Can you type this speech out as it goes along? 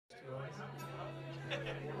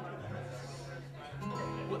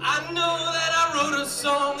I know that I wrote a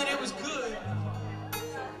song and it was good,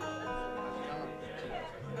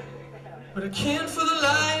 but I can't for the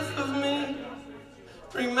life of me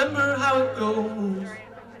remember how it goes.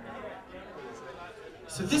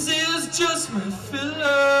 So this is just my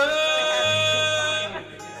filler.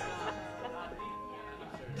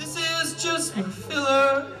 This is just my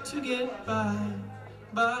filler to get by.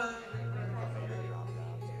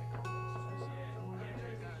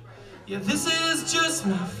 Yeah, this is just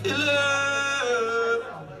my filler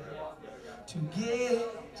to get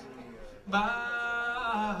by.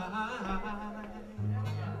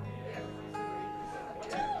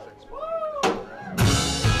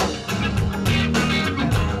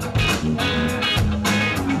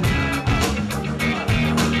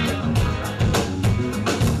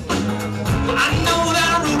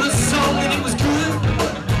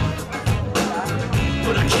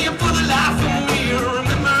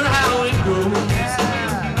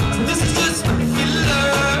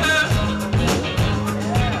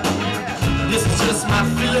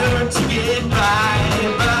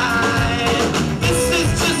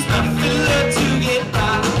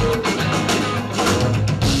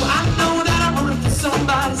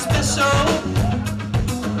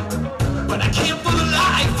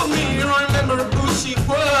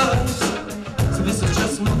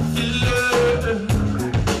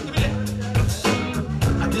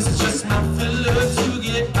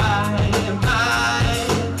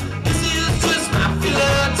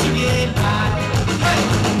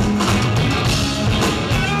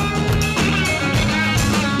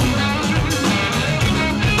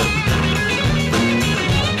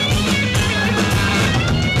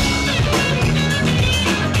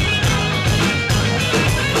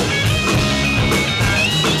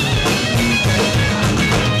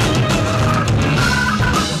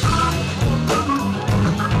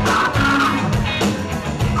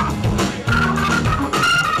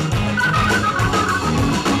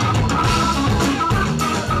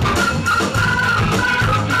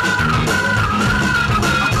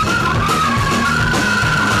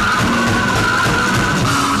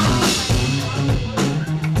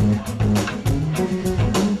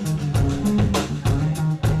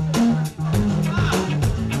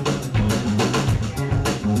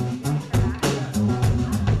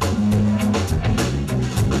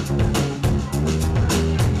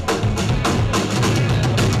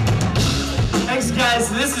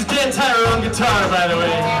 So this is Tirer on guitar, by the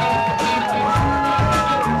way.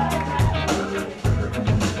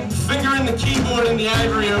 Fingering the keyboard and the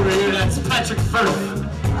ivory over here, that's Patrick Firth.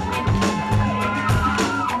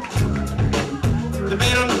 The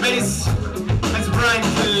man on the bass, that's Ryan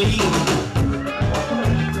Killeen.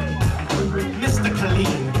 Mr.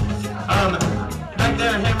 Killeen. Back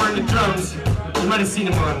there hammering the drums, you might have seen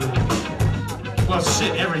him on, well,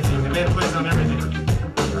 shit, everything. The man plays on everything.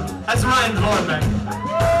 That's Ryan Vaughn back there.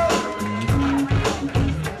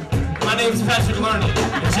 My name's Patryk Larney,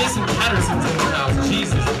 and Jason Patterson's in the house.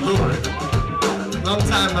 Jesus Lord. Long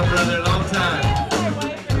time, my brother, long time.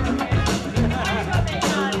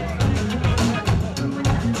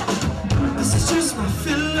 This is just my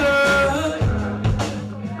filler.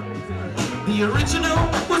 The original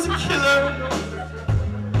was a killer.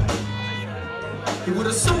 It would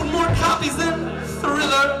have sold more copies than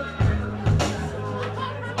Thriller.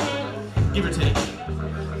 Give or take,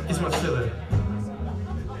 it's my filler.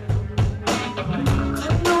 I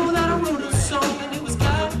know that I wrote a song and it was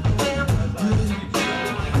goddamn good,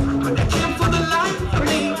 but I can't for the life of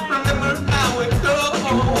me remember how it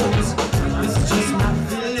goes. This is just my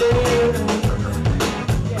filler.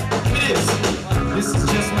 It is. This is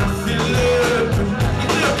just my filler.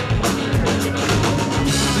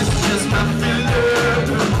 This is just my filler.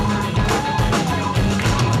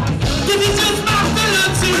 This is just my filler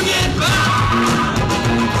to get by.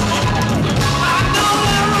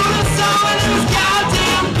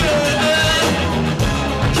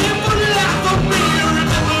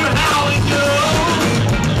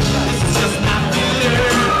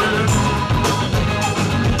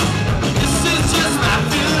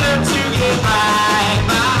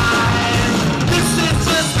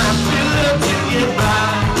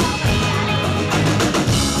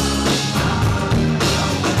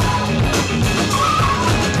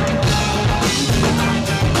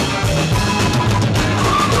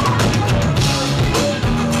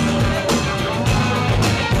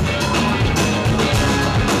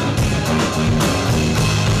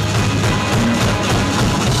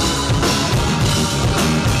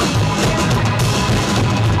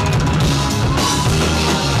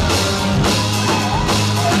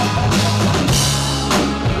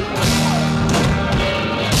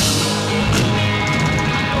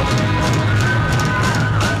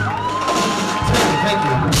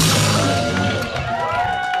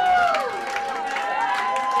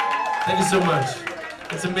 Thank you so much.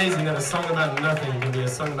 It's amazing that a song about nothing can be a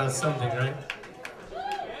song about something, right?